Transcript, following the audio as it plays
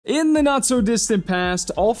In the not-so-distant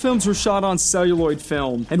past, all films were shot on celluloid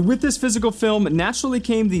film, and with this physical film naturally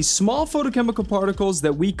came these small photochemical particles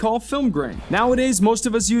that we call film grain. Nowadays, most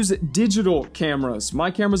of us use digital cameras.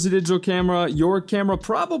 My camera's a digital camera, your camera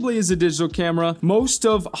probably is a digital camera. Most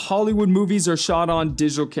of Hollywood movies are shot on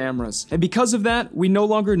digital cameras, and because of that, we no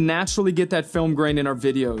longer naturally get that film grain in our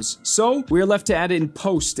videos. So, we are left to add it in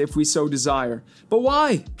post if we so desire. But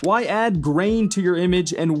why? Why add grain to your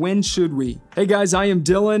image, and when should we? Hey guys, I am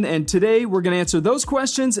Dylan, and today we're going to answer those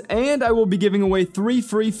questions, and I will be giving away 3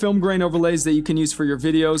 free film grain overlays that you can use for your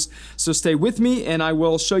videos. So stay with me, and I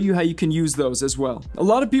will show you how you can use those as well. A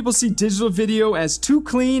lot of people see digital video as too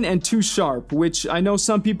clean and too sharp, which I know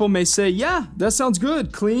some people may say, yeah, that sounds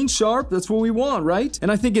good. Clean, sharp, that's what we want, right?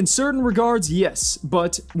 And I think in certain regards, yes.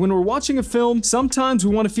 But when we're watching a film, sometimes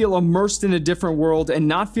we want to feel immersed in a different world and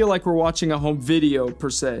not feel like we're watching a home video, per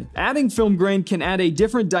se. Adding film grain can add a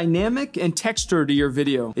different dynamic and texture to your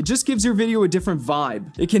video. It just gives your video a different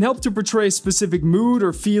vibe. It can help to portray a specific mood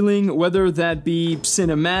or feeling, whether that be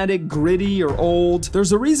cinematic, gritty, or old.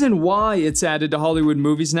 There's a reason why it's added to Hollywood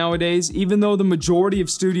movies nowadays, even though the majority of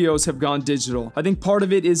studios have gone digital. I think part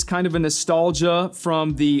of it is kind of a nostalgia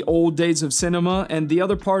from the old days of cinema, and the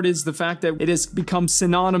other part is the fact that it has become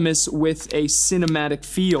synonymous with a cinematic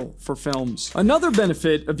feel for films. Another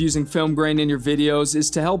benefit of using film grain in your videos is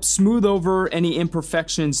to help smooth over any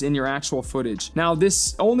imperfections in your actual footage. Now,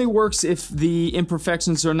 this only works if the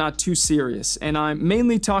imperfections are not too serious, and I'm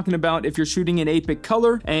mainly talking about if you're shooting in 8-bit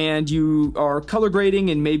color and you are color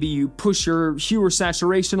grading and maybe you push your hue or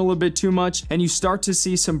saturation a little bit too much and you start to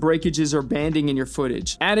see some breakages or banding in your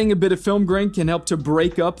footage. Adding a bit of film grain can help to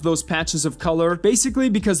break up those patches of color. Basically,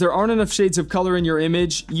 because there aren't enough shades of color in your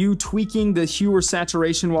image, you tweaking the hue or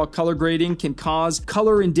saturation while color grading can cause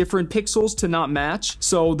color in different pixels to not match.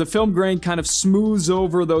 So the film grain kind of smooths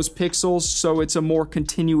over those pixels so it's a more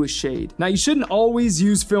continuous shade. Now, you shouldn't always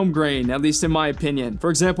use film grain, at least in my opinion. For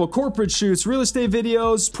example, corporate shoots, real estate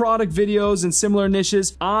videos, product videos, and similar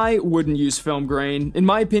niches, I wouldn't use film grain. In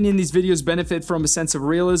my opinion, these videos benefit from a sense of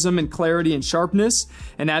realism and clarity and sharpness,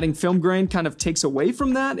 and adding film grain kind of takes away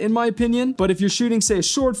from that, in my opinion. But if you're shooting, say, a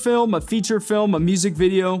short film, a feature film, a music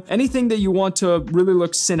video, anything that you want to really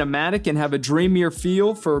look cinematic and have a dreamier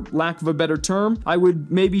feel, for lack of a better term, I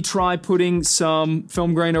would maybe try putting some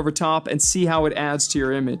film grain over top and see how it adds to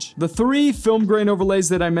your image. The 3 film grain overlays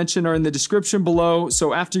that I mentioned are in the description below,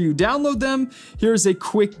 so after you download them, here's a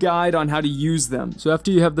quick guide on how to use them. So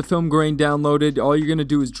after you have the film grain downloaded, all you're going to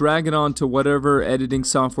do is drag it onto whatever editing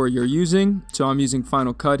software you're using. So I'm using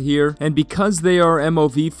Final Cut here, and because they are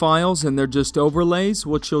MOV files and they're just overlays,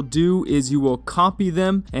 what you'll do is you will copy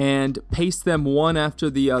them and paste them one after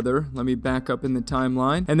the other. Let me back up in the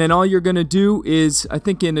timeline. And then all you're going to do is, I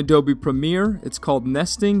think in Adobe Premiere, it's called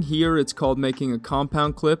nesting. Here, it's called making a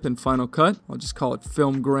compound clip in Final Cut. I'll just call it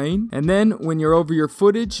film grain. And then when you're over your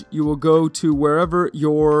footage, you will go to wherever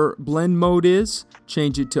your blend mode is,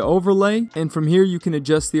 change it to overlay, and from here you can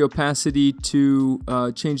adjust the opacity to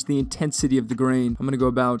change the intensity of the grain. I'm going to go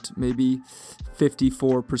about maybe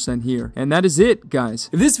 54% here. And that is it, guys.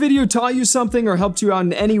 If this video taught you something or helped you out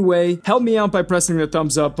in any way, help me out by pressing the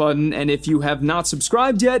thumbs up button. And if you have not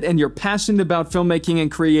subscribed yet and you're passionate about filmmaking and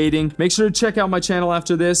creating, make sure to check out my channel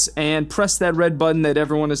after this and press that red button that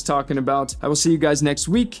everyone is talking about. I will see you guys next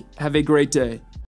week. Have a great day.